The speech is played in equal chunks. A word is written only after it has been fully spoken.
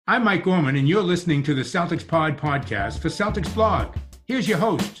I'm Mike Gorman, and you're listening to the Celtics Pod podcast for Celtics Blog. Here's your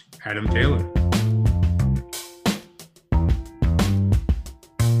host, Adam Taylor.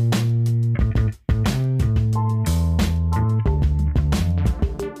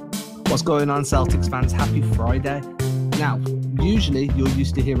 What's going on, Celtics fans? Happy Friday. Now, usually you're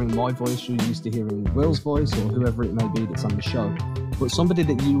used to hearing my voice, you're used to hearing Will's voice, or whoever it may be that's on the show. But somebody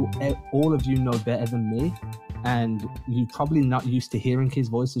that all of you know better than me, and you're probably not used to hearing his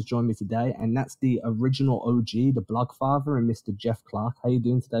voice, has joined me today, and that's the original OG, the blog father, and Mr. Jeff Clark. How you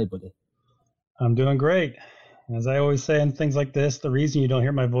doing today, buddy? I'm doing great. As I always say in things like this, the reason you don't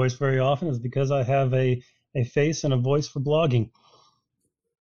hear my voice very often is because I have a face and a voice for blogging.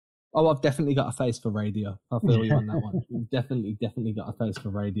 Oh, I've definitely got a face for radio. I feel you on that one. Definitely got a face for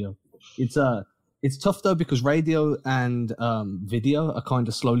radio. It's tough though, because radio and video are kind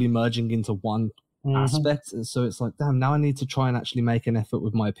of slowly merging into one aspect. So it's like, damn, now I need to try and actually make an effort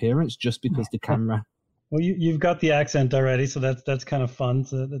with my appearance just because the camera. Well, you've got the accent already, so that's kind of fun.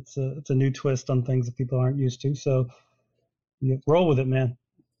 So it's a new twist on things that people aren't used to. So you roll with it, man.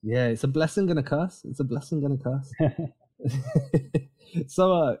 Yeah, it's a blessing and a curse.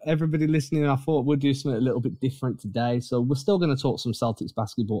 So everybody listening, I thought we'd do something a little bit different today. So we're still going to talk some Celtics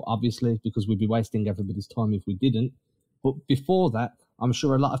basketball, obviously, because we'd be wasting everybody's time if we didn't. But before that, I'm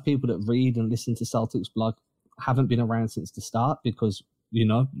sure a lot of people that read and listen to Celtics blog haven't been around since the start, because, you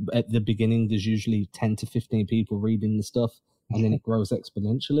know, at the beginning, there's usually 10 to 15 people reading the stuff, and then it grows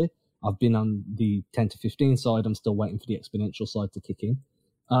exponentially. I've been on the 10 to 15 side. I'm still waiting for the exponential side to kick in.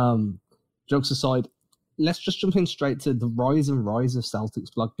 Jokes aside, let's just jump in straight to the rise of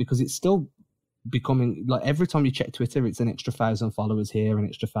Celtics blog, because it's still becoming, like, every time you check Twitter, it's an extra 1,000 followers here, an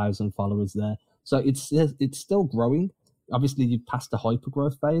extra 1,000 followers there. So it's still growing. Obviously, you've passed the hyper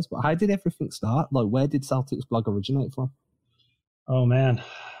growth phase, but how did everything start? Like, where did Celtics blog originate from? Oh man,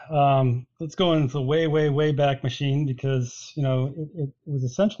 let's go into the way back machine, because it was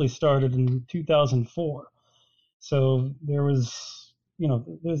essentially started in 2004. So there was.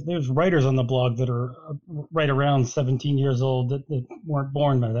 There's writers on the blog that are right around 17 years old that weren't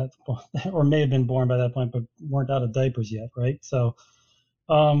born by that point, or may have been born by that point, but weren't out of diapers yet, right? So,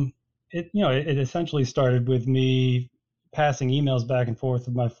 it essentially started with me passing emails back and forth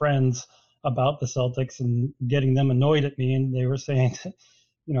with my friends about the Celtics and getting them annoyed at me, and they were saying,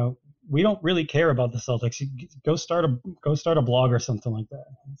 we don't really care about the Celtics. Go start a blog or something like that.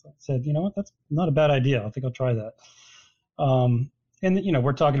 So I said, you know what, that's not a bad idea. I think I'll try that. And,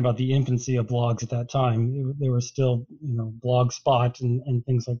 we're talking about the infancy of blogs at that time. There were still, Blogspot and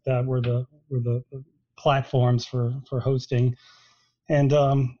things like that were the platforms for hosting. And,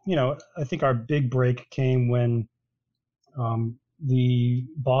 I think our big break came when the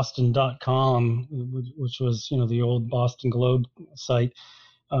Boston.com, which was, the old Boston Globe site,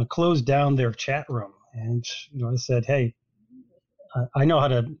 closed down their chat room. And, I said, hey, I know how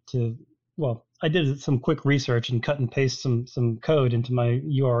to I did some quick research and cut and paste some code into my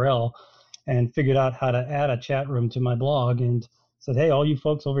URL and figured out how to add a chat room to my blog, and said, hey, all you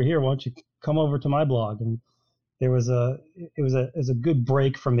folks over here, why don't you come over to my blog? And it was a good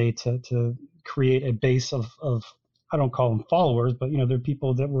break for me to create a base of I don't call them followers, but they're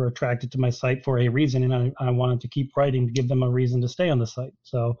people that were attracted to my site for a reason, and I wanted to keep writing to give them a reason to stay on the site.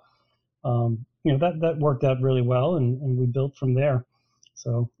 So that worked out really well, and we built from there.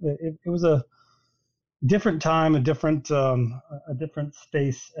 So it was a different time, a different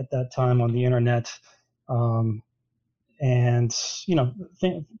space at that time on the internet, and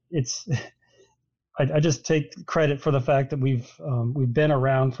I just take credit for the fact that we've been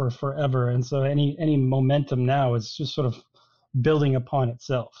around for forever, and so any momentum now is just sort of building upon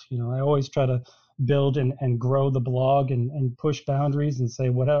itself. I always try to build and grow the blog and push boundaries and say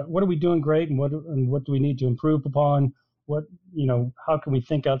what are we doing great, and what do we need to improve upon. How can we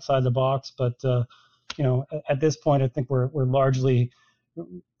think outside the box? But, at this point, I think we're largely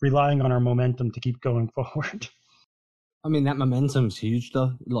relying on our momentum to keep going forward. I mean, that momentum's huge,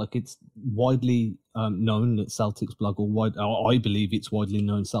 though. Like, it's widely known that Celtics blog, I believe it's widely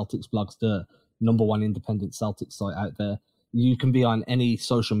known Celtics blog's the number one independent Celtics site out there. You can be on any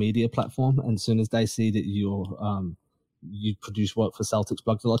social media platform, and as soon as they see that you produce work for Celtics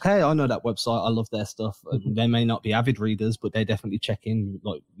blog, they're like, hey, I know that website, I love their stuff. They may not be avid readers, but they definitely check in,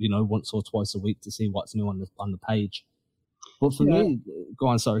 once or twice a week to see what's new on the page. But for me, go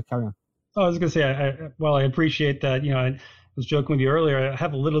on, sorry, carry on. I was going to say, I appreciate that. I was joking with you earlier, I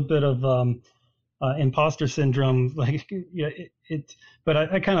have a little bit of imposter syndrome, but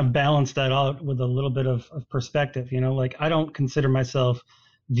I kind of balance that out with a little bit of perspective. I don't consider myself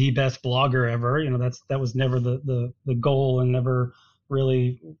the best blogger ever. That was never the goal, and never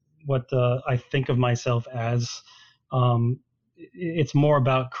really what I think of myself as. It's more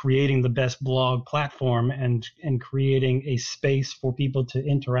about creating the best blog platform and creating a space for people to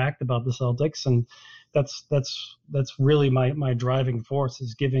interact about the Celtics, and that's really my driving force,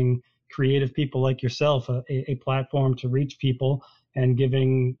 is giving creative people like yourself a platform to reach people, and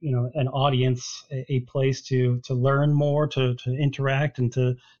giving an audience a place to learn more, to interact, and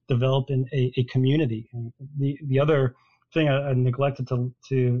to develop in a community. And the other thing I neglected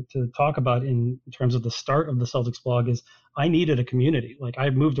to talk about in terms of the start of the Celtics blog is I needed a community. Like, I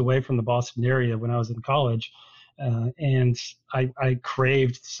moved away from the Boston area when I was in college, and I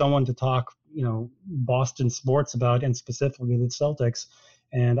craved someone to talk Boston sports about, and specifically the Celtics.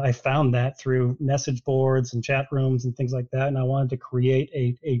 And I found that through message boards and chat rooms and things like that. And I wanted to create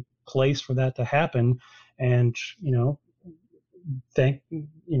a place for that to happen. And,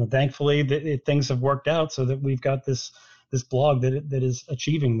 thankfully things have worked out so that we've got this blog that is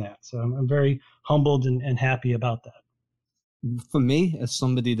achieving that. So I'm very humbled and happy about that. For me, as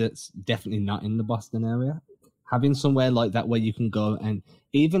somebody that's definitely not in the Boston area, having somewhere like that where you can go and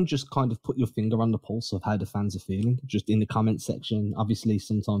even just kind of put your finger on the pulse of how the fans are feeling, just in the comment section. Obviously,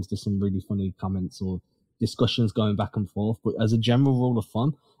 sometimes there's some really funny comments or discussions going back and forth, but as a general rule of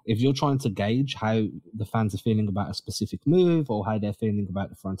thumb, if you're trying to gauge how the fans are feeling about a specific move, or how they're feeling about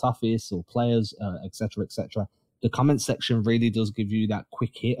the front office or players, etc., the comment section really does give you that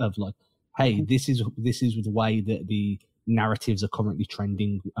quick hit of like, hey, this is the way that the narratives are currently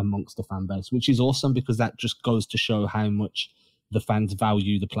trending amongst the fan base, which is awesome, because that just goes to show how much the fans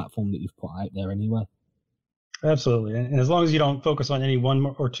value the platform that you've put out there anyway. Absolutely. And as long as you don't focus on any one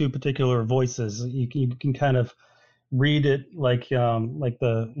or two particular voices, you can kind of read it like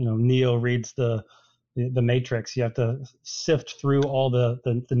the Neo reads the Matrix. You have to sift through all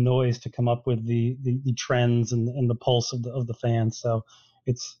the noise to come up with the trends and the pulse of the fans. So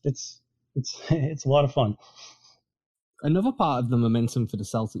it's a lot of fun. Another part of the momentum for the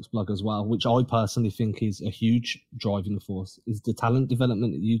Celtics blog as well, which I personally think is a huge driving force, is the talent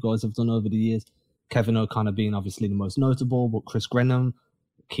development that you guys have done over the years. Kevin O'Connor being obviously the most notable, but Chris Grenham,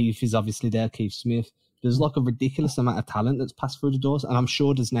 Keith is obviously there, Keith Smith. There's like a ridiculous amount of talent that's passed through the doors, and I'm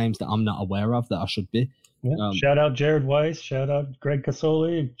sure there's names that I'm not aware of that I should be. Yeah. Shout out Jared Weiss, shout out Greg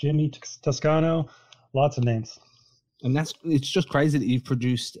Casoli, Jimmy Toscano, lots of names. And it's just crazy that you've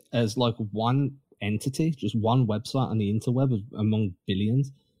produced as like one entity, just one website on the interweb among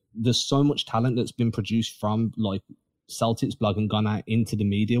billions. There's so much talent that's been produced from like Celtics blog and gone out into the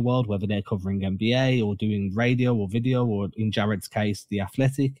media world, whether they're covering NBA or doing radio or video, or in Jared's case, The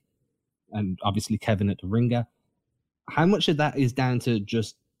Athletic, and obviously Kevin at The Ringer. How much of that is down to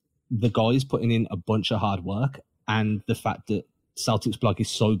just the guys putting in a bunch of hard work, and the fact that Celtics blog is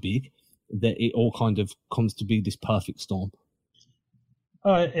so big that it all kind of comes to be this perfect storm?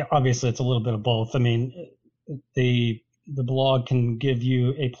 Obviously, it's a little bit of both. I mean, the blog can give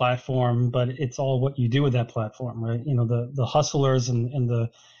you a platform, but it's all what you do with that platform, right? The hustlers and the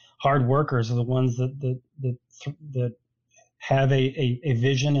hard workers are the ones that have a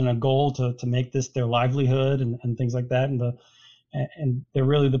vision and a goal to make this their livelihood and things like that. And they're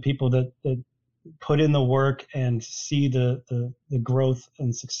really the people that put in the work and see the growth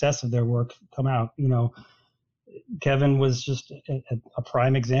and success of their work come out. Kevin was just a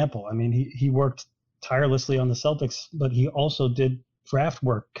prime example. I mean, he worked tirelessly on the Celtics, but he also did draft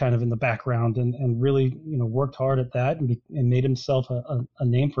work kind of in the background and really, worked hard at that and made himself a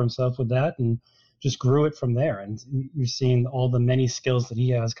name for himself with that, and just grew it from there. And you've seen all the many skills that he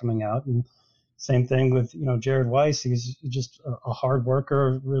has coming out. And same thing with, Jared Weiss. He's just a hard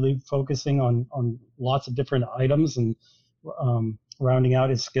worker, really focusing on lots of different items and rounding out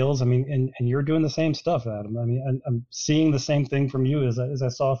his skills. I mean, and you're doing the same stuff, Adam. I mean, I'm seeing the same thing from you as I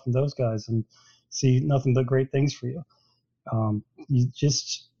saw from those guys, and see nothing but great things for you. You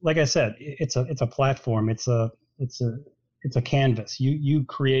just, like I said, it's a platform. It's a canvas. You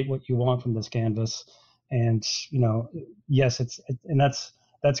create what you want from this canvas, and yes,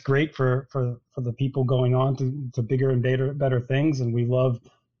 that's great for the people going on to bigger and better things, and we love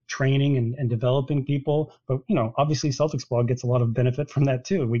training and developing people. But obviously Celtics blog gets a lot of benefit from that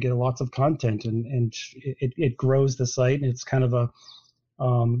too. We get lots of content, and it grows the site, and it's kind of a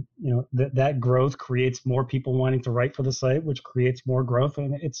that growth creates more people wanting to write for the site, which creates more growth,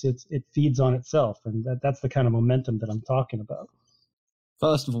 and it feeds on itself, and that's the kind of momentum that I'm talking about.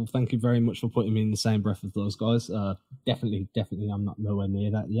 First of all, thank you very much for putting me in the same breath as those guys. Definitely, I'm not nowhere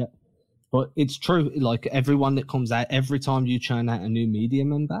near that yet. But it's true, like everyone that comes out, every time you churn out a new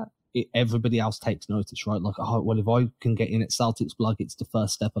medium and that, everybody else takes notice, right? Like, oh, well, if I can get in at Celtics blog, it's the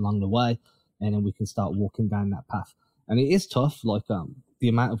first step along the way, and then we can start walking down that path. And it is tough, like the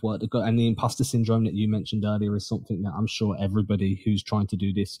amount of work that got, and the imposter syndrome that you mentioned earlier is something that I'm sure everybody who's trying to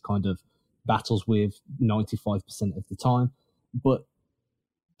do this kind of battles with 95% of the time. But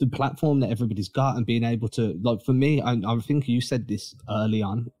the platform that everybody's got and being able to, like, for me, I think you said this early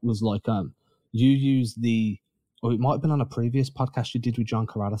on, was like you use or it might have been on a previous podcast you did with John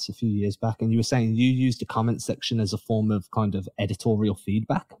Corrales a few years back, and you were saying you use the comment section as a form of kind of editorial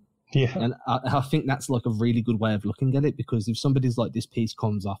feedback. Yeah. And I think that's like a really good way of looking at it, because if somebody's like, this piece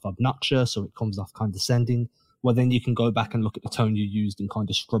comes off obnoxious or it comes off condescending, well, then you can go back and look at the tone you used and kind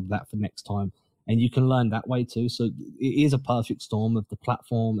of scrub that for next time. And you can learn that way too. So it is a perfect storm of the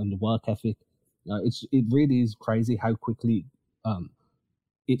platform and the work ethic. It really is crazy how quickly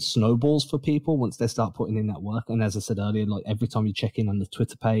it snowballs for people once they start putting in that work. And as I said earlier, like every time you check in on the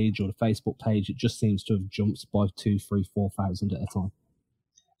Twitter page or the Facebook page, it just seems to have jumped by 2, 3, 4,000 at a time.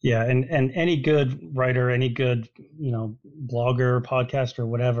 Yeah, and any good writer, any good, blogger, podcaster,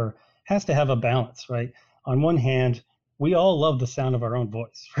 whatever, has to have a balance, right? On one hand, we all love the sound of our own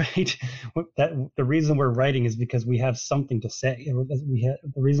voice, right? The reason we're writing is because we have something to say. The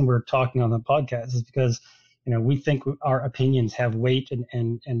reason we're talking on the podcast is because we think our opinions have weight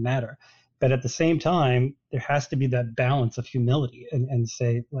and matter. But at the same time, there has to be that balance of humility and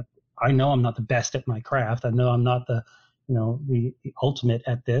say, look, I know I'm not the best at my craft. I know I'm not the ultimate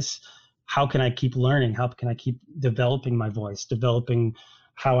at this. How can I keep learning? How can I keep developing my voice, developing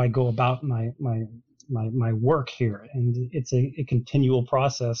how I go about my work here? And it's a continual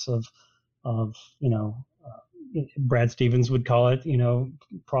process of Brad Stevens would call it,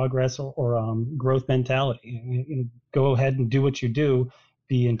 progress or growth mentality. Go ahead and do what you do,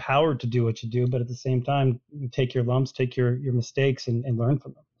 be empowered to do what you do, but at the same time, take your lumps, take your mistakes and learn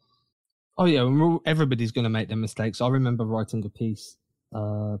from them. Oh yeah, everybody's going to make their mistakes. I remember writing a piece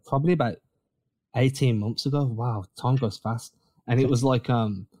probably about 18 months ago. Wow, time goes fast. And it was like,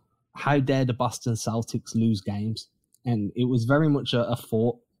 how dare the Boston Celtics lose games? And it was very much a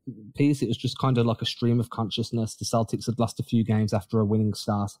thought piece. It was just kind of like a stream of consciousness. The Celtics had lost a few games after a winning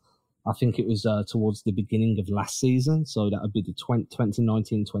start. I think it was towards the beginning of last season. So that would be the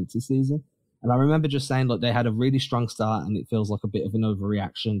 2019-20 season. And I remember just saying, like, they had a really strong start and it feels like a bit of an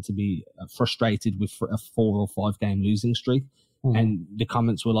overreaction to be frustrated with a 4 or 5 game losing streak. Mm. And the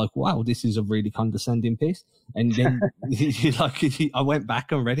comments were like, wow, this is a really condescending piece. And then I went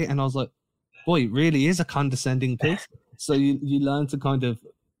back and read it and I was like, boy, it really is a condescending piece. So you learn to kind of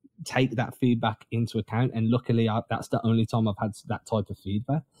take that feedback into account. And luckily, that's the only time I've had that type of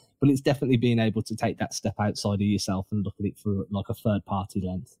feedback. But it's definitely being able to take that step outside of yourself and look at it through like a third party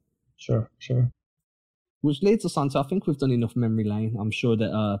lens. Sure. Which leads us on to, I think we've done enough memory lane. I'm sure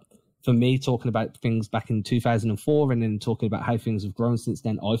that for me, talking about things back in 2004 and then talking about how things have grown since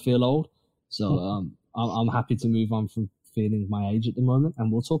then, I feel old. So I'm happy to move on from feeling my age at the moment.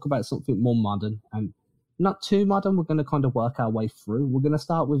 And we'll talk about something more modern and not too modern. We're going to kind of work our way through. We're going to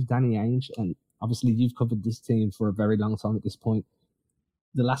start with Danny Ainge. And obviously you've covered this team for a very long time at this point.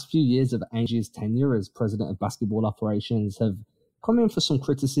 The last few years of Ainge's tenure as president of basketball operations have come in for some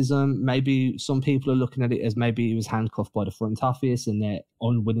criticism. Maybe some people are looking at it as maybe he was handcuffed by the front office and their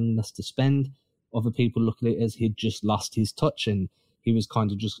unwillingness to spend. Other people look at it as he'd just lost his touch and he was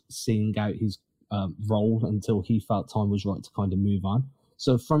kind of just seeing out his role until he felt time was right to kind of move on.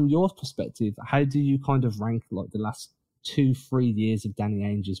 So from your perspective, how do you kind of rank like the last 2-3 years of Danny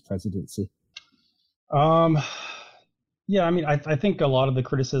Ainge's presidency? Yeah, I mean, I think a lot of the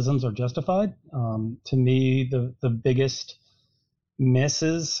criticisms are justified. To me, the biggest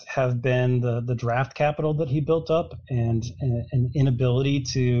misses have been the draft capital that he built up and an inability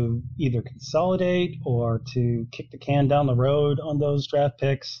to either consolidate or to kick the can down the road on those draft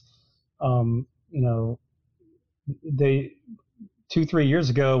picks. They 2-3 years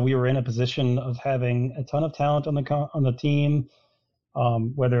ago, we were in a position of having a ton of talent on the team.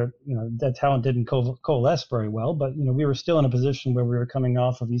 Whether that talent didn't coalesce very well, but we were still in a position where we were coming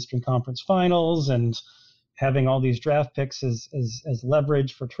off of Eastern Conference Finals and having all these draft picks as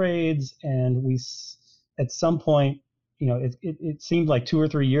leverage for trades. And we, at some point, it seemed like 2 or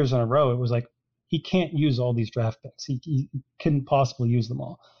 3 years in a row, it was like, he can't use all these draft picks. He couldn't possibly use them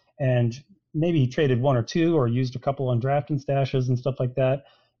all. And maybe he traded 1 or 2 or used a couple on drafting stashes and stuff like that.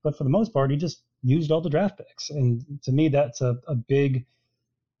 But for the most part, he just used all the draft picks. And to me, that's a big,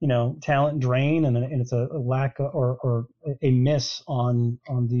 talent drain. And it's a lack or a miss on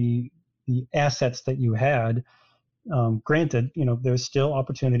the assets that you had. Granted, there's still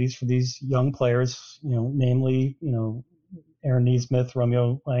opportunities for these young players, namely, Aaron Nesmith,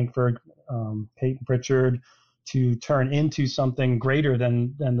 Romeo Langford, Peyton Pritchard, to turn into something greater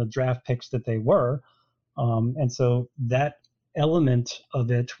than the draft picks that they were. And so that element of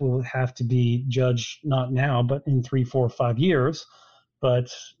it will have to be judged not now, but in 3, 4, 5 years.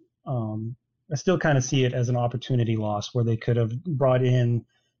 But I still kind of see it as an opportunity loss where they could have brought in,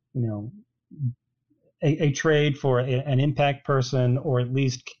 a trade for an impact person, or at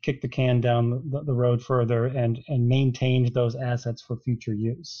least kick the can down the road further and maintained those assets for future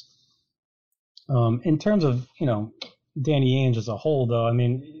use. In terms of, Danny Ainge as a whole, though, I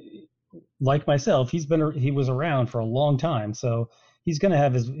mean, like myself, he was around for a long time, so he's going to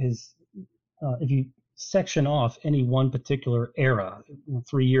have his if you section off any one particular era,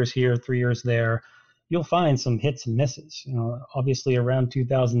 3 years here, 3 years there, you'll find some hits and misses. Obviously around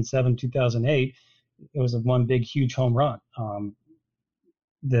 2007, 2008, it was one big, huge home run.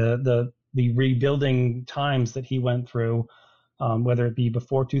 The rebuilding times that he went through, whether it be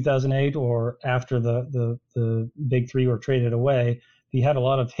before 2008 or after the big three were traded away, he had a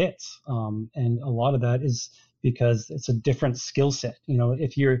lot of hits, and a lot of that is because it's a different skill set.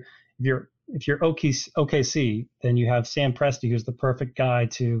 If you're OKC, then you have Sam Presti, who's the perfect guy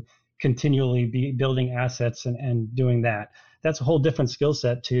to continually be building assets and doing that. That's a whole different skill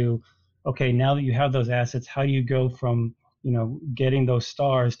set to, okay, now that you have those assets, how do you go from, getting those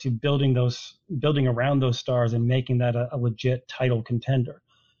stars to building around those stars and making that a legit title contender?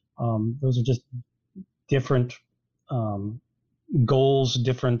 Those are just different goals,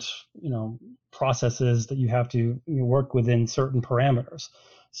 different, processes that you have to work within certain parameters.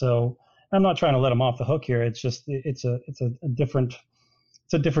 So I'm not trying to let him off the hook here. It's just, it's a different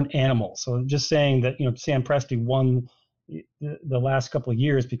animal. So just saying that, Sam Presti won the last couple of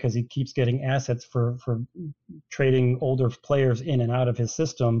years because he keeps getting assets for trading older players in and out of his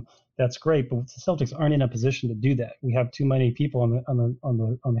system, that's great. But the Celtics aren't in a position to do that. We have too many people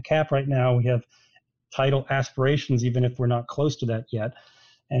on the cap right now. We have title aspirations, even if we're not close to that yet.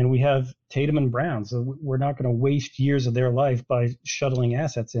 And we have Tatum and Brown, so we're not going to waste years of their life by shuttling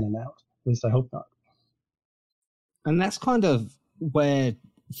assets in and out. At least I hope not. And that's kind of where,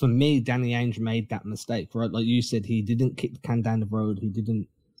 for me, Danny Ainge made that mistake, right? Like you said, he didn't kick the can down the road. He didn't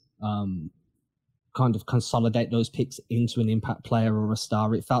kind of consolidate those picks into an impact player or a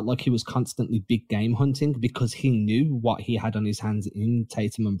star. It felt like he was constantly big game hunting because he knew what he had on his hands in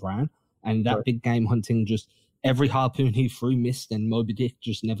Tatum and Brown. And that big game hunting, just every harpoon he threw missed, and Moby Dick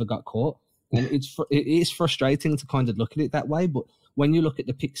just never got caught. And it is frustrating to kind of look at it that way. But when you look at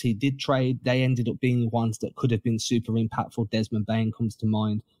the picks he did trade, they ended up being ones that could have been super impactful. Desmond Bain comes to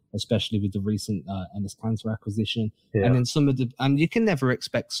mind, especially with the recent Enes Kanter acquisition. Yeah. And then and you can never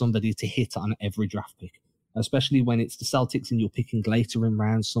expect somebody to hit on every draft pick, especially when it's the Celtics and you're picking later in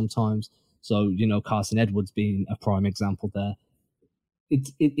rounds sometimes. So, Carson Edwards being a prime example there.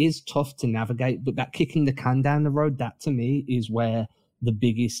 It is tough to navigate, but that kicking the can down the road, that to me is where the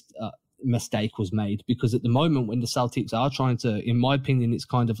biggest mistake was made, because at the moment when the Celtics are trying to, in my opinion, it's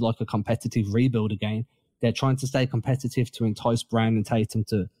kind of like a competitive rebuild again. They're trying to stay competitive to entice Brown and Tatum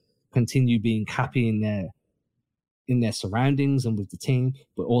to continue being happy in their surroundings and with the team,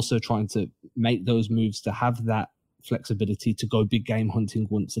 but also trying to make those moves to have that flexibility to go big game hunting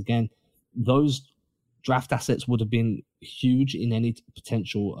once again. Those draft assets would have been huge in any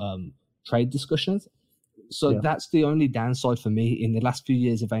potential trade discussions. So that's the only downside for me in the last few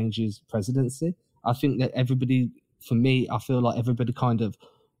years of Ainge's presidency. I think that I feel like everybody kind of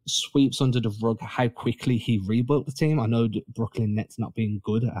sweeps under the rug how quickly he rebuilt the team. I know that Brooklyn Nets not being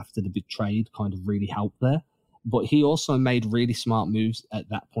good after the big trade kind of really helped there, but he also made really smart moves at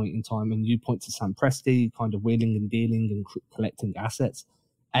that point in time. And you point to Sam Presti, kind of wheeling and dealing and collecting assets.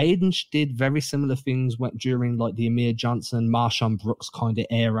 Ainge did very similar things during like the Amir Johnson, Marshawn Brooks kind of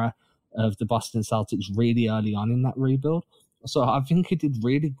era of the Boston Celtics really early on in that rebuild. So I think he did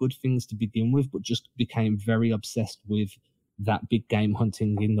really good things to begin with, but just became very obsessed with that big game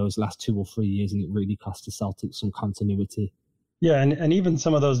hunting in those last 2 or 3 years, and it really cost the Celtics some continuity. Yeah, and even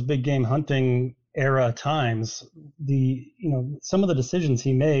some of those big game hunting era times, some of the decisions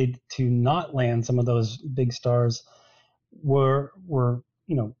he made to not land some of those big stars were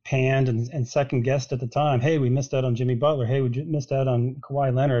panned and second guessed at the time. Hey, we missed out on Jimmy Butler. Hey, we missed out on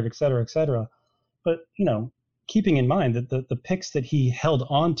Kawhi Leonard, et cetera, et cetera. But, keeping in mind that the picks that he held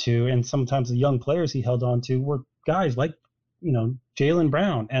on to, and sometimes the young players he held on to, were guys like, Jaylen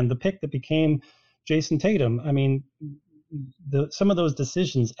Brown, and the pick that became Jason Tatum. I mean, some of those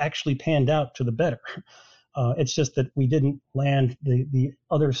decisions actually panned out to the better. It's just that we didn't land the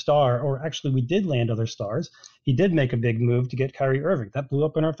other star, or actually we did land other stars. He did make a big move to get Kyrie Irving. That blew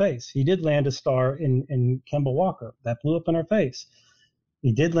up in our face. He did land a star in Kemba Walker. That blew up in our face.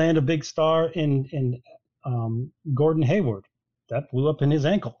 He did land a big star in Gordon Hayward. That blew up in his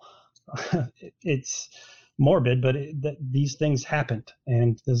ankle. it's morbid, but these things happened,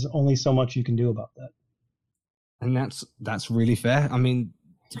 and there's only so much you can do about that. And that's really fair. I mean,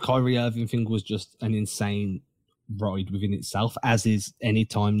 the Kyrie Irving thing was just an insane ride within itself, as is any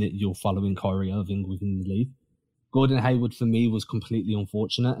time that you're following Kyrie Irving within the league. Gordon Hayward, for me, was completely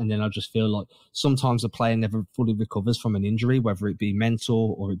unfortunate. And then I just feel like sometimes a player never fully recovers from an injury, whether it be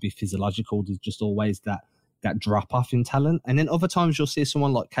mental or it be physiological. There's just always that drop-off in talent. And then other times you'll see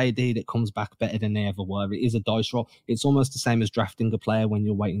someone like KD that comes back better than they ever were. It is a dice roll. It's almost the same as drafting a player when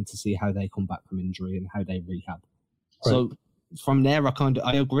you're waiting to see how they come back from injury and how they rehab. Right. So from there,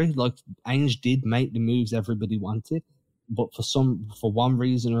 I agree. Like, Ainge did make the moves everybody wanted, but for one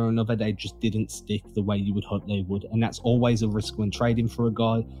reason or another, they just didn't stick the way you would hope they would. And that's always a risk when trading for a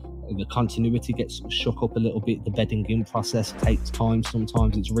guy. The continuity gets shook up a little bit. The bedding in process takes time.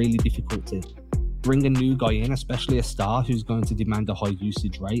 Sometimes it's really difficult to bring a new guy in, especially a star who's going to demand a high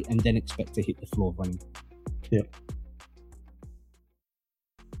usage rate, and then expect to hit the floor running. Yeah.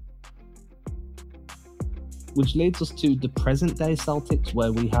 Which leads us to the present day Celtics,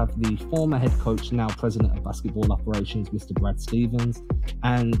 where we have the former head coach, now president of basketball operations, Mr. Brad Stevens,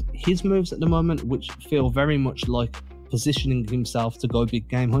 and his moves at the moment, which feel very much like positioning himself to go big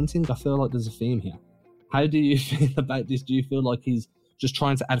game hunting. I feel like there's a theme here. How do you feel about this? Do you feel like he's just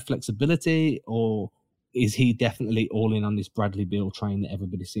trying to add flexibility, or is he definitely all in on this Bradley Beal train that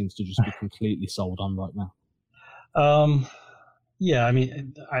everybody seems to just be completely sold on right now? Yeah, I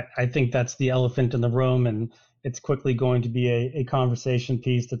mean, I think that's the elephant in the room, and it's quickly going to be a conversation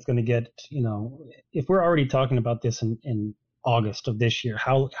piece that's going to get, if we're already talking about this in August of this year,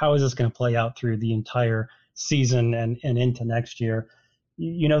 how is this going to play out through the entire season and into next year?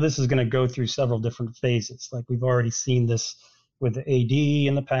 This is going to go through several different phases. Like, we've already seen this with AD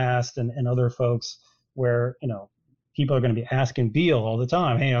in the past and other folks where, people are going to be asking Beal all the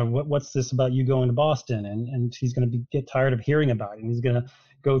time, hey, what's this about you going to Boston? And he's going to get tired of hearing about it. And he's going to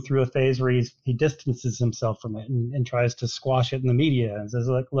go through a phase where he distances himself from it and tries to squash it in the media and says,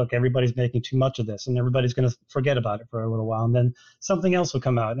 look, everybody's making too much of this, and everybody's going to forget about it for a little while. And then something else will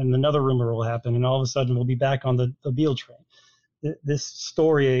come out and another rumor will happen, and all of a sudden we'll be back on the Beal train. This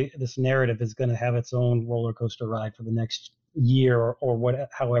story, this narrative is going to have its own roller coaster ride for the next year or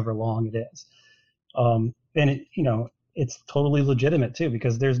however long it is. And it's totally legitimate too,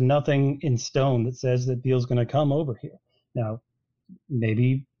 because there's nothing in stone that says that Beal's going to come over here. Now,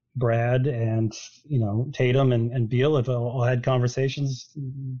 maybe Brad and Tatum and Beal have all had conversations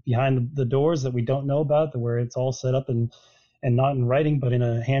behind the doors that we don't know about, where it's all set up and not in writing, but in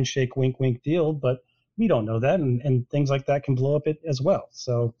a handshake, wink, wink deal. But we don't know that, and things like that can blow up it as well.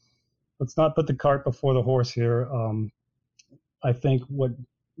 So let's not put the cart before the horse here. I think what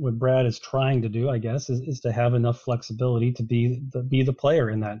Brad is trying to do, I guess, is to have enough flexibility to be the player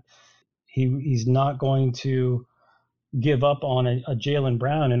in that. He's not going to give up on a Jaylen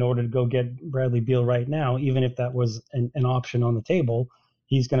Brown in order to go get Bradley Beal right now, even if that was an option on the table.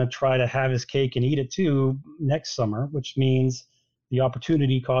 He's going to try to have his cake and eat it too next summer, which means the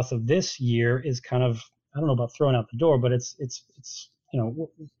opportunity cost of this year is kind of, I don't know about thrown out the door, but it's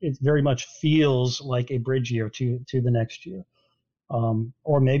it very much feels like a bridge year to the next year.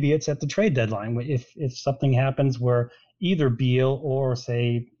 Or maybe it's at the trade deadline. If something happens where either Beal or,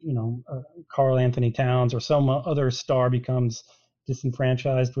 say, Karl Anthony Towns or some other star becomes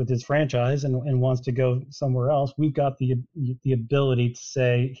disenfranchised with his franchise and wants to go somewhere else, we've got the ability to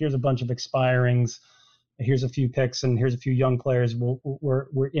say, here's a bunch of expirings, here's a few picks, and here's a few young players.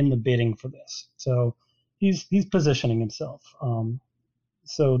 We're in the bidding for this. So he's positioning himself.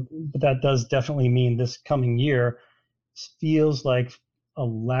 But that does definitely mean this coming year feels like a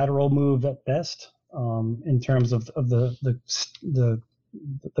lateral move at best, in terms of the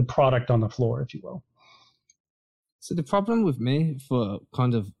product on the floor, if you will. So the problem with me for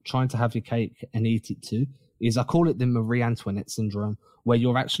kind of trying to have your cake and eat it too is I call it the Marie Antoinette syndrome, where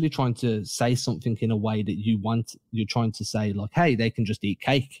you're actually trying to say something in a way that you're trying to say, like, hey, they can just eat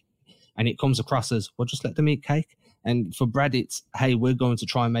cake. And it comes across as, well, just let them eat cake. And for Brad, it's, hey, we're going to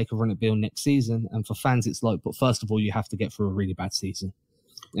try and make a run at Beal next season. And for fans, it's like, but first of all, you have to get through a really bad season.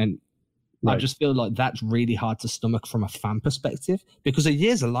 And right. I just feel like that's really hard to stomach from a fan perspective, because a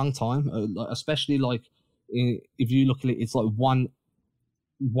year's a long time, especially like if you look at it, it's like one,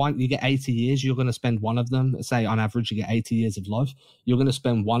 you get 80 years, you're going to spend one of them, say on average, you get 80 years of life. You're going to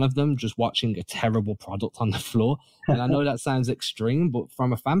spend one of them just watching a terrible product on the floor. And I know that sounds extreme, but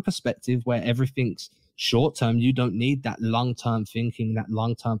from a fan perspective where everything's short term, you don't need that long-term thinking, that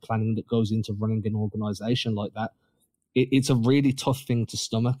long-term planning that goes into running an organization like that. It's a really tough thing to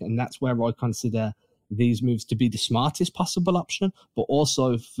stomach. And that's where I consider these moves to be the smartest possible option, but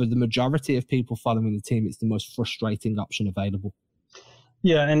also for the majority of people following the team, it's the most frustrating option available.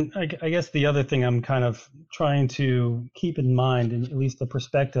 Yeah, and I guess the other thing I'm kind of trying to keep in mind, and at least the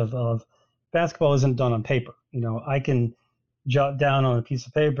perspective of basketball isn't done on paper. I can jot down on a piece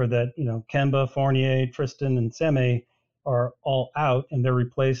of paper that, Kemba, Fournier, Tristan, and Seme are all out, and they're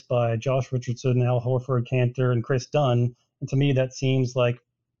replaced by Josh Richardson, Al Horford, Cantor, and Chris Dunn. And to me, that seems like,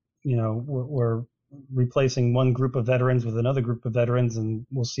 we're replacing one group of veterans with another group of veterans, and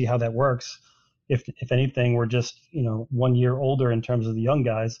we'll see how that works. If anything, we're just 1 year older in terms of the young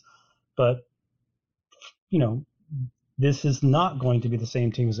guys, but this is not going to be the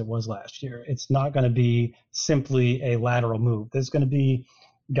same team as it was last year. It's not going to be simply a lateral move. There's going to be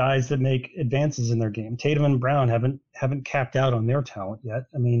guys that make advances in their game. Tatum and Brown haven't capped out on their talent yet.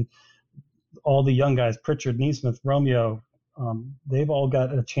 I mean, all the young guys, Pritchard, Nesmith, Romeo, they've all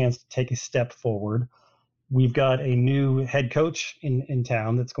got a chance to take a step forward. We've got a new head coach in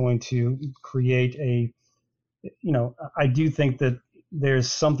town that's going to create I do think that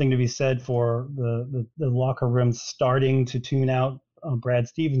there's something to be said for the locker room starting to tune out Brad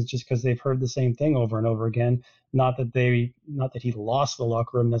Stevens just because they've heard the sime thing over and over again. Not that he lost the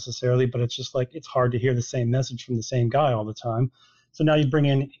locker room necessarily, but it's just like it's hard to hear the same message from the same guy all the time. So now you bring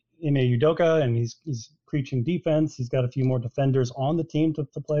in Ime Udoka, and he's preaching defense. He's got a few more defenders on the team to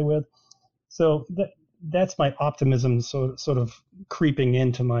play with. So that's my optimism sort of creeping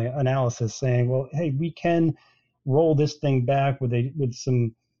into my analysis, saying, well, hey, we can roll this thing back with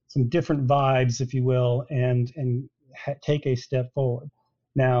some different vibes, if you will, and take a step forward.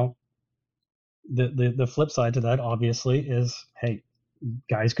 Now, the flip side to that, obviously, is, hey,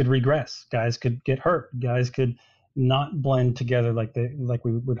 guys could regress, guys could get hurt, guys could not blend together like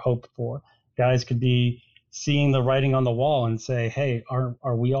we would hope for. Guys could be seeing the writing on the wall and say, hey,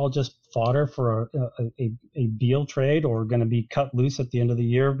 are we all just fodder for a Beal trade, or going to be cut loose at the end of the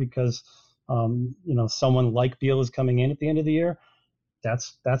year because someone like Beal is coming in at the end of the year?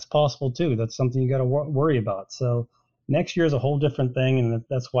 That's possible too. That's something you got to worry about. So next year is a whole different thing, and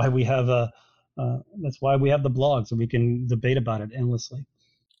that's why we have the blog, so we can debate about it endlessly.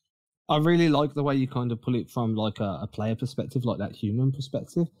 I really like the way you kind of pull it from like a player perspective, like that human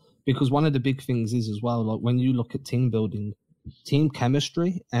perspective, because one of the big things is as well, like when you look at team building, team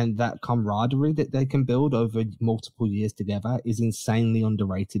chemistry and that camaraderie that they can build over multiple years together is insanely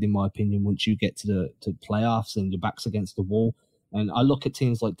underrated, in my opinion, once you get to playoffs and your back's against the wall. And I look at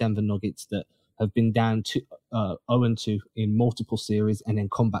teams like Denver Nuggets that have been down 0-2 in multiple series and then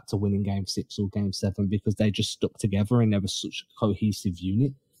come back to winning game 6 or game 7 because they just stuck together and they were such a cohesive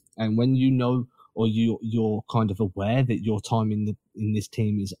unit. And when you know, or you're kind of aware that your time in this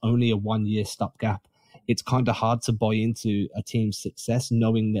team is only a 1 year stopgap, it's kind of hard to buy into a team's success,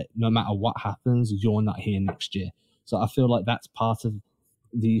 knowing that no matter what happens, you're not here next year. So I feel like that's part of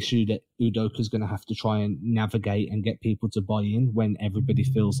the issue that Udoka is going to have to try and navigate and get people to buy in when everybody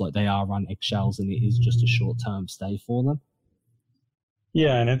feels like they are on eggshells and it is just a short-term stay for them.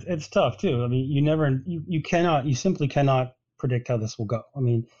 Yeah, and it's tough too. I mean, you simply cannot predict how this will go. I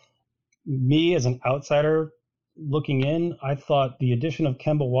mean, me as an outsider looking in, I thought the addition of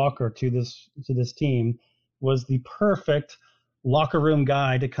Kemba Walker to this team was the perfect locker room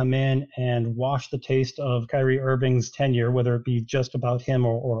guy to come in and wash the taste of Kyrie Irving's tenure, whether it be just about him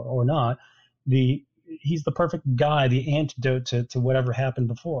or not. He's the perfect guy, the antidote to whatever happened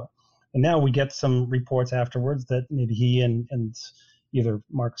before. And now we get some reports afterwards that maybe he and either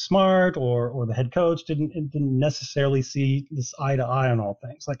Mark Smart or the head coach didn't necessarily see this eye to eye on all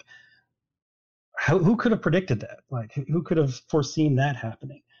things. Like, who could have predicted that? Like, who could have foreseen that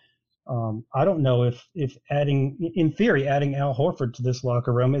happening? I don't know if adding Al Horford to this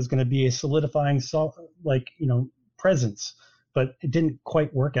locker room is going to be a solidifying presence, but it didn't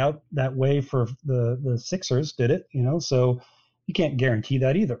quite work out that way for the Sixers, did it? So you can't guarantee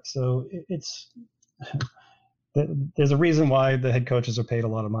that either. So there's a reason why the head coaches are paid a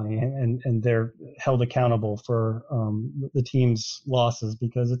lot of money and they're held accountable for the team's losses,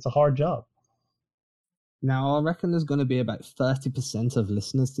 because it's a hard job. Now, I reckon there's going to be about 30% of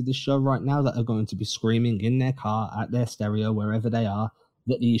listeners to this show right now that are going to be screaming in their car, at their stereo, wherever they are,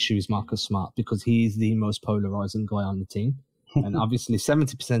 that the issue is Marcus Smart, because he's the most polarizing guy on the team. And obviously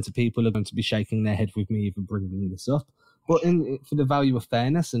 70% of people are going to be shaking their head with me even bringing this up. But for the value of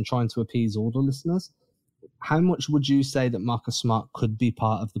fairness and trying to appease all the listeners, how much would you say that Marcus Smart could be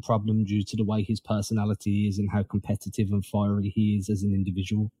part of the problem due to the way his personality is and how competitive and fiery he is as an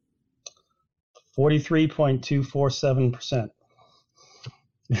individual? 43.247%.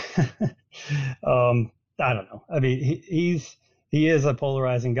 I don't know. I mean, he is a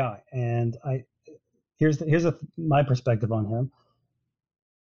polarizing guy, and my perspective on him.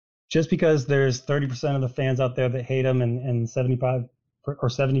 Just because there's 30% of the fans out there that hate him and 75 or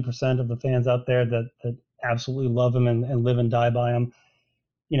 70% of the fans out there that absolutely love him and live and die by him,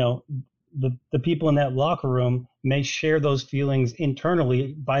 the people in that locker room may share those feelings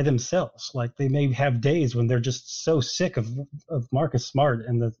internally by themselves. Like they may have days when they're just so sick of Marcus Smart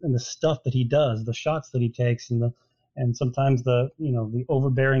and the stuff that he does, the shots that he takes, and sometimes the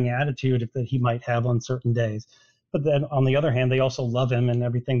overbearing attitude that he might have on certain days. But then on the other hand, they also love him and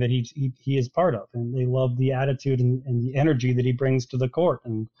everything that he is part of, and they love the attitude and the energy that he brings to the court,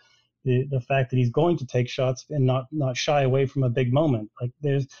 and the fact that he's going to take shots and not shy away from a big moment. Like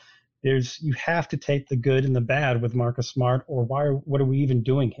you have to take the good and the bad with Marcus Smart, or what are we even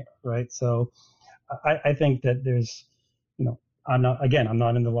doing here, right? So I think that there's, I'm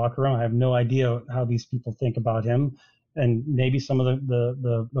not in the locker room. I have no idea how these people think about him, and maybe some of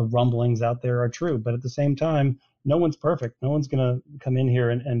the rumblings out there are true, but at the same time, no one's perfect. No one's going to come in here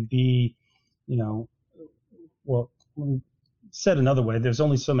and be, well, said another way, there's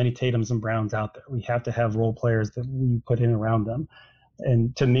only so many Tatums and Browns out there. We have to have role players that we put in around them.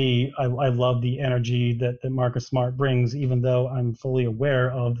 And to me, I love the energy that Marcus Smart brings, even though I'm fully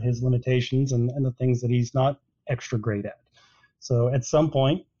aware of his limitations and the things that he's not extra great at. So at some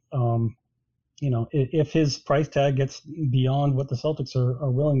point, if his price tag gets beyond what the Celtics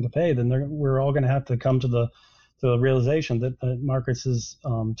are willing to pay, then we're all going to have to come to the realization that Marcus's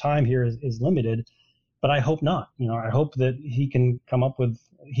time here is limited. But I hope not. I hope that he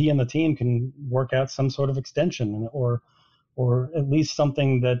and the team can work out some sort of extension or at least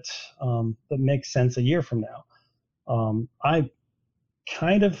something that makes sense a year from now. I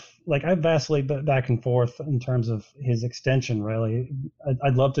vacillate back and forth in terms of his extension, really.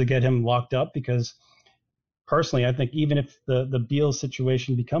 I'd love to get him locked up because personally, I think even if the Beal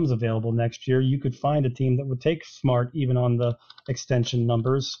situation becomes available next year, you could find a team that would take Smart even on the extension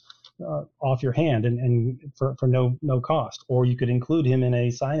numbers off your hand and for no cost, or you could include him in a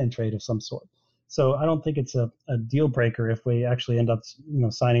sign and trade of some sort. So I don't think it's a deal breaker if we actually end up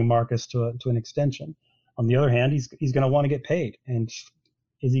signing Marcus to an extension. On the other hand, he's going to want to get paid, and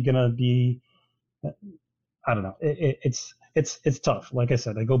is he going to be? I don't know. It's tough. Like I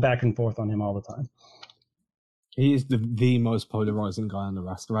said, I go back and forth on him all the time. He is the most polarizing guy on the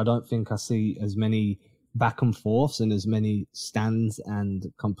roster. I don't think I see as many back and forths and as many stands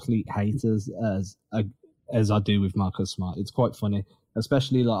and complete haters as I do with Marcus Smart. It's quite funny,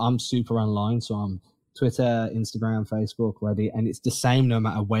 especially I'm super online, so I'm Twitter, Instagram, Facebook, Reddit, and it's the same no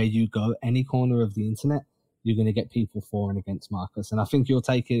matter where you go. Any corner of the internet, you're going to get people for and against Marcus. And I think you're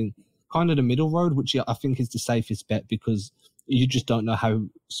taking kind of the middle road, which I think is the safest bet, because you just don't know how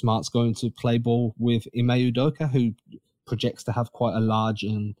Smart's going to play ball with Ime Udoka, who projects to have quite a large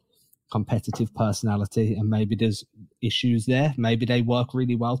and competitive personality, and maybe there's issues there. Maybe they work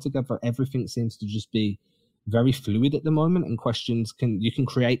really well together. Everything seems to just be very fluid at the moment, and you can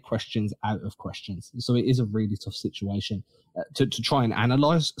create questions out of questions. So it is a really tough situation to try and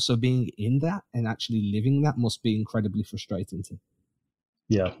analyze. So being in that and actually living that must be incredibly frustrating too.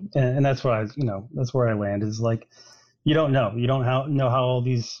 Yeah, and that's why that's where I land, is like, you don't know how all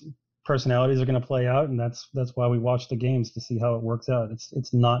these personalities are going to play out, and that's why we watch the games, to see how it works out.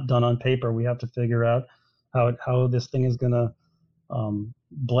 It's not done on paper. We have to figure out how this thing is going to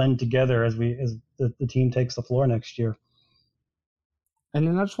blend together as the team takes the floor next year. And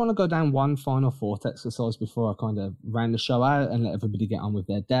then I just want to go down one final thought exercise before I kind of round the show out and let everybody get on with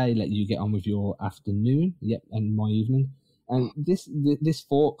their day, let you get on with your afternoon, and my evening. And this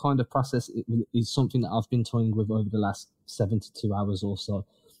thought kind of process is something that I've been toying with over the last 72 hours or so.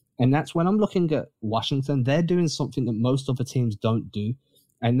 And that's when I'm looking at Washington, they're doing something that most other teams don't do.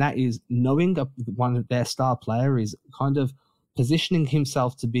 And that is knowing one of their star player is kind of positioning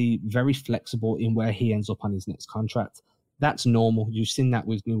himself to be very flexible in where he ends up on his next contract. That's normal. You've seen that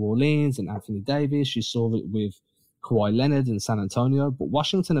with New Orleans and Anthony Davis. You saw it with Kawhi Leonard in San Antonio. But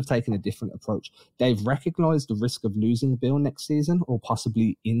Washington have taken a different approach. They've recognized the risk of losing Beal next season, or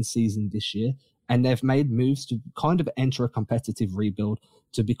possibly in season this year. And they've made moves to kind of enter a competitive rebuild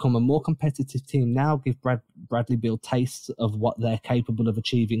to become a more competitive team now, give Bradley Beal tastes of what they're capable of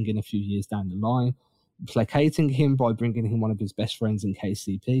achieving in a few years down the line, placating him by bringing him one of his best friends in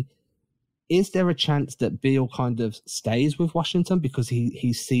KCP. Is there a chance that Beal kind of stays with Washington because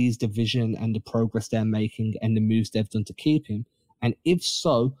he sees the vision and the progress they're making and the moves they've done to keep him? And if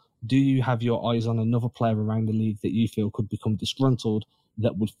so, do you have your eyes on another player around the league that you feel could become disgruntled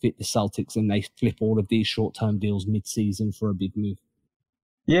that would fit the Celtics and they flip all of these short-term deals mid-season for a big move?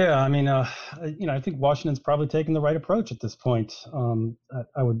 Yeah, I mean, I think Washington's probably taking the right approach at this point.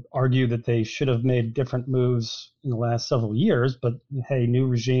 I would argue that they should have made different moves in the last several years, but hey, new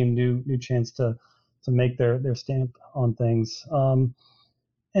regime, new chance to make their stamp on things.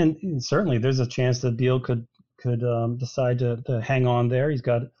 And certainly, there's a chance that Beal could decide to hang on there. He's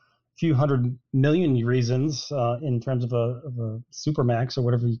got a few hundred million reasons in terms of a supermax or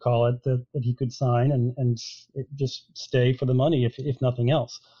whatever you call it that he could sign and just stay for the money if nothing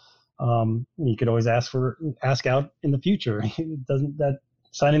else. You could always ask out in the future. Doesn't that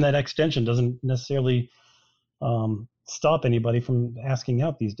signing that extension doesn't necessarily stop anybody from asking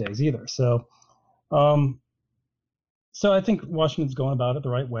out these days either. So I think Washington's going about it the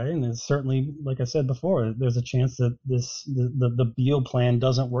right way, and there's certainly, like I said before, there's a chance that the Beal plan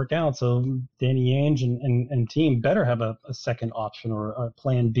doesn't work out. So Danny Ainge and team better have a second option or a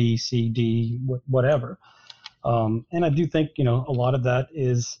plan B, C, D, whatever. And I do think a lot of that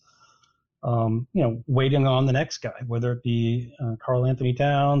is waiting on the next guy, whether it be Karl Anthony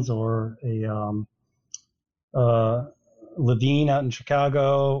Towns or a Levine out in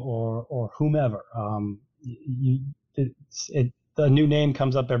Chicago or whomever. The new name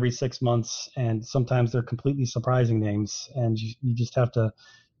comes up every 6 months, and sometimes they're completely surprising names, and you just have to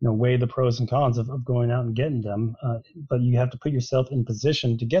weigh the pros and cons of going out and getting them, but you have to put yourself in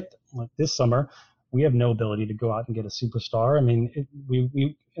position to get them. Like this summer, we have no ability to go out and get a superstar. I mean,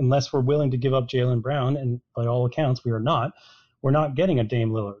 we unless we're willing to give up Jaylen Brown, and by all accounts we're not getting a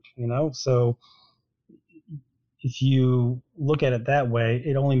Dame Lillard, so if you look at it that way,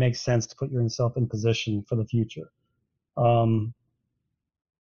 it only makes sense to put yourself in position for the future.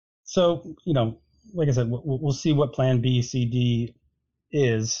 So, like I said, we'll see what plan B, C, D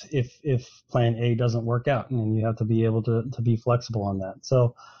is if plan A doesn't work out, and you have to be able to be flexible on that.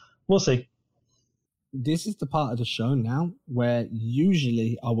 So we'll see. This is the part of the show now where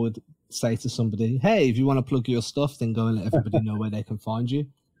usually I would say to somebody, hey, if you want to plug your stuff, then go and let everybody know where they can find you.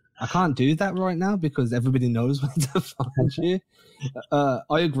 I can't do that right now because everybody knows where to find you.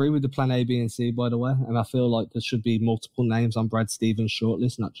 I agree with the plan A, B, and C, by the way, and I feel like there should be multiple names on Brad Stevens'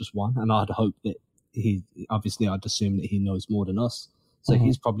 shortlist, not just one. And I'd hope that I'd assume that he knows more than us. So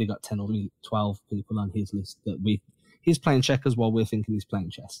he's probably got 10 or 12 people on his list that he's playing checkers while we're thinking he's playing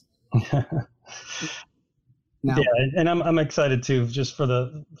chess. Now, yeah, and I'm excited too, just for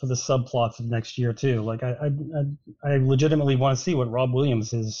the subplots of next year too. Like I legitimately want to see what Rob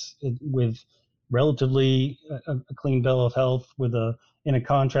Williams is with relatively a clean bill of health in a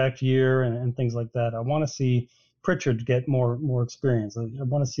contract year and things like that. I want to see Pritchard get more experience. I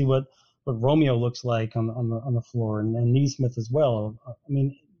want to see what Romeo looks like on the floor and Nesmith as well. I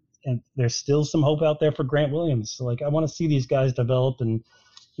mean, and there's still some hope out there for Grant Williams. So like I want to see these guys develop and.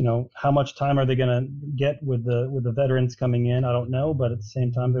 How much time are they going to get with the veterans coming in? I don't know, but at the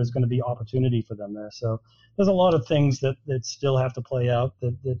same time, there's going to be opportunity for them there. So there's a lot of things that still have to play out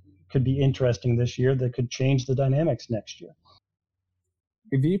that could be interesting this year that could change the dynamics next year.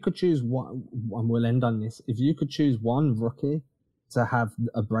 If you could choose one, and we'll end on this, if you could choose one rookie to have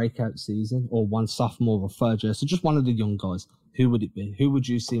a breakout season or one sophomore or third year, so just one of the young guys, who would it be? Who would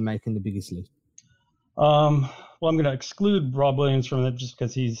you see making the biggest leap? Well, I'm going to exclude Rob Williams from it just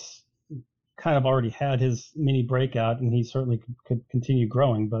because he's kind of already had his mini breakout and he certainly could continue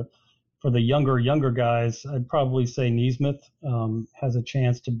growing. But for the younger guys, I'd probably say Nesmith has a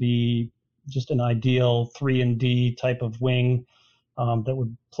chance to be just an ideal 3-and-D type of wing that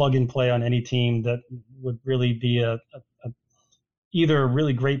would plug and play on any team, that would really be either a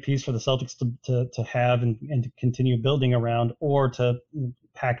really great piece for the Celtics to have and to continue building around, or to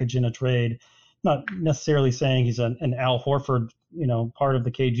package in a trade. Not necessarily saying he's an Al Horford, part of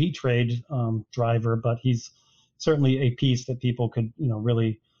the KG trade driver, but he's certainly a piece that people could,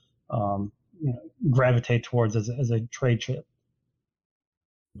 really gravitate towards as a trade chip.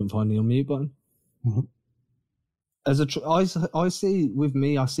 You can find the unmute button. Mm-hmm. I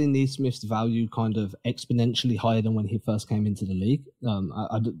see Nesmith's value kind of exponentially higher than when he first came into the league.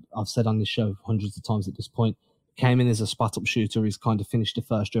 I've said on this show hundreds of times at this point. Came in as a spot-up shooter. He's kind of finished the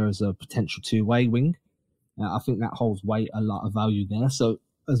first year as a potential two-way wing. I think that holds a lot of value there. So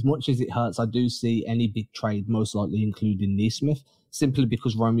as much as it hurts, I do see any big trade most likely including Nesmith, simply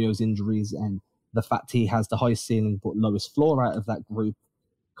because Romeo's injuries and the fact he has the highest ceiling but lowest floor out of that group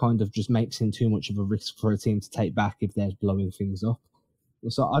kind of just makes him too much of a risk for a team to take back if they're blowing things up.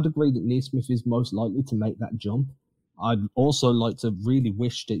 So I'd agree that Nesmith is most likely to make that jump. I'd also like to really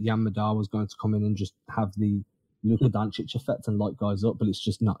wish that Yam Madar was going to come in and just have the Luka Doncic effect and light guys up, but it's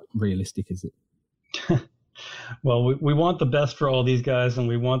just not realistic, is it? Well, we want the best for all these guys, and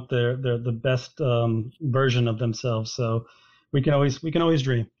we want the best version of themselves. So we can always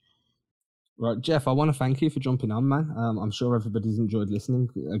dream. Right, Jeff, I want to thank you for jumping on, man. I'm sure everybody's enjoyed listening.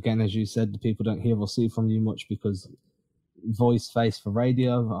 Again, as you said, the people don't hear or see from you much because voice, face for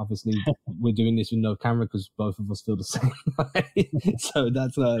radio. Obviously, we're doing this with no camera because both of us feel the same way. So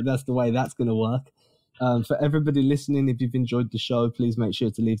that's the way that's going to work. For everybody listening, if you've enjoyed the show, please make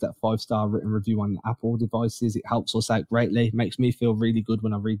sure to leave that 5-star written review on Apple devices. It helps us out greatly. It makes me feel really good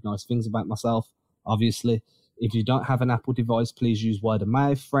when I read nice things about myself, obviously. If you don't have an Apple device, please use word of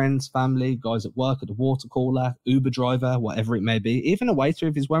mouth, friends, family, guys at work, at the water cooler, Uber driver, whatever it may be. Even a waiter,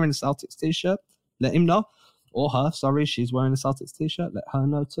 if he's wearing a Celtics t-shirt, let him know. Or her, sorry, she's wearing a Celtics t-shirt, let her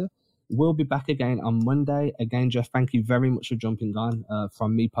know too. We'll be back again on Monday. Again, Jeff, thank you very much for jumping on.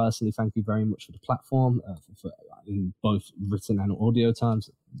 From me personally, thank you very much for the platform, for in both written and audio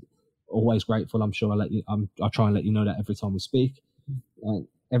terms. Always grateful. I'm sure I'll try and let you know that every time we speak.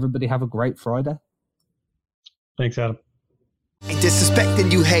 Everybody have a great Friday. Thanks, Adam. Ain't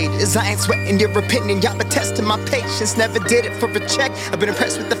disrespecting you haters, I ain't sweating your opinion. Y'all been testing my patience, never did it for a check. I've been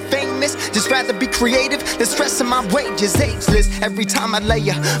impressed with the famous, just rather be creative than stressing my wages. Ageless, every time I lay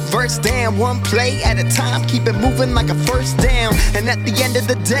a verse down, one play at a time, keep it moving like a first down. And at the end of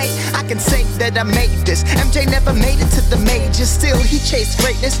the day, I can say that I made this. MJ never made it to the majors, still he chased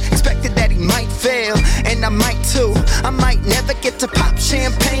greatness. Expected that he might fail, and I might too. I might never get to pop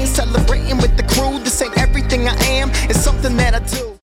champagne, celebrating with the crew. This ain't everything I am, it's something that